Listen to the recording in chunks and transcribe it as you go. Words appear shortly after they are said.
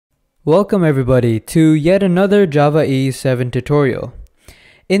Welcome everybody to yet another Java EE 7 tutorial.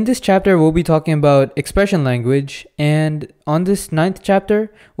 In this chapter we'll be talking about expression language, and on this ninth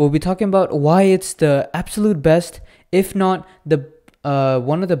chapter we'll be talking about why it's the absolute best, if not the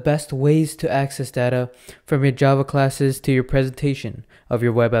one of the best ways to access data from your Java classes to your presentation of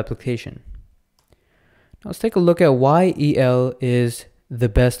your web application. Now let's take a look at why EL is the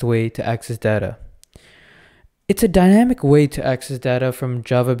best way to access data. It's a dynamic way to access data from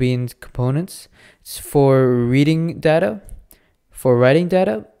Java Beans components. It's for reading data, for writing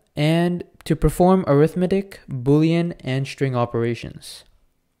data, and to perform arithmetic, Boolean, and string operations.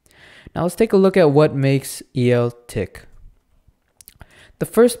 Now let's take a look at what makes EL tick. The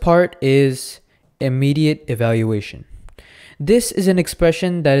first part is immediate evaluation. This is an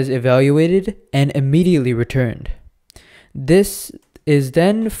expression that is evaluated and immediately returned. This is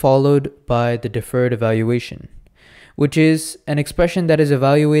then followed by the deferred evaluation, which is an expression that is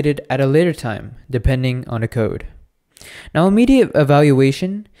evaluated at a later time, depending on the code. Now, immediate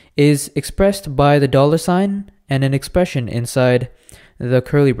evaluation is expressed by the $ and an expression inside the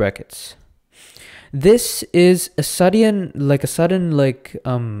curly brackets. This is a sudden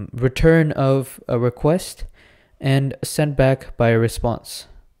return of a request and sent back by a response.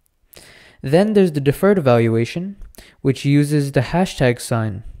 Then there's the deferred evaluation, which uses the hashtag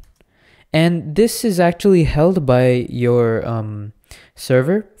sign. And this is actually held by your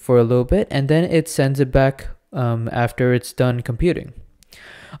server for a little bit, and then it sends it back after it's done computing.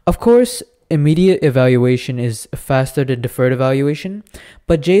 Of course, immediate evaluation is faster than deferred evaluation,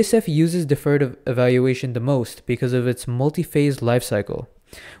 but JSF uses deferred evaluation the most because of its multi-phase lifecycle,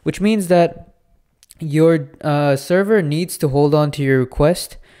 which means that your server needs to hold on to your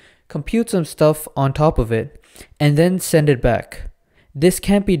request, compute some stuff on top of it, and then send it back. This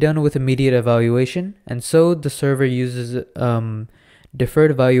can't be done with immediate evaluation, and so the server uses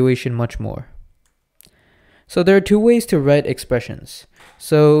deferred evaluation much more. So there are two ways to write expressions.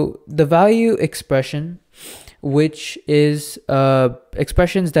 So the value expression, which is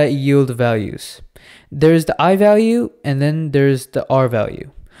expressions that yield values. There's the I value, and then there's the R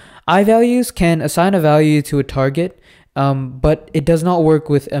value. I values can assign a value to a target, but it does not work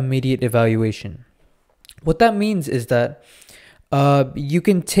with immediate evaluation. What that means is that you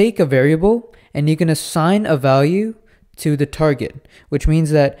can take a variable and you can assign a value to the target, which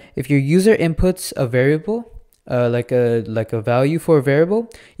means that if your user inputs a variable, like a value for a variable,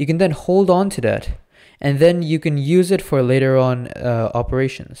 you can then hold on to that, and then you can use it for later on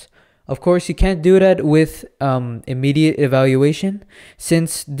operations. Of course, you can't do that with immediate evaluation,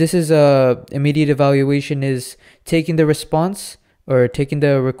 since this is immediate evaluation is taking the response or taking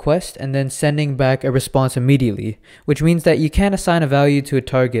the request and then sending back a response immediately, which means that you can't assign a value to a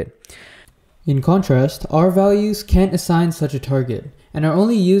target. In contrast, R values can't assign such a target and are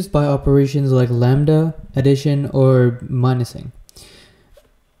only used by operations like lambda, addition, or minusing.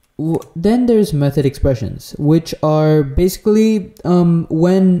 Then there's method expressions, which are basically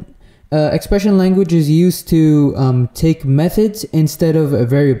when expression language is used to take methods instead of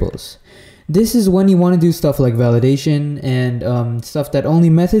variables. This is when you want to do stuff like validation and stuff that only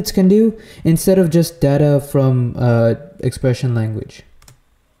methods can do, instead of just data from expression language.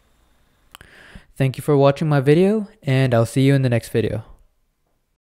 Thank you for watching my video, and I'll see you in the next video.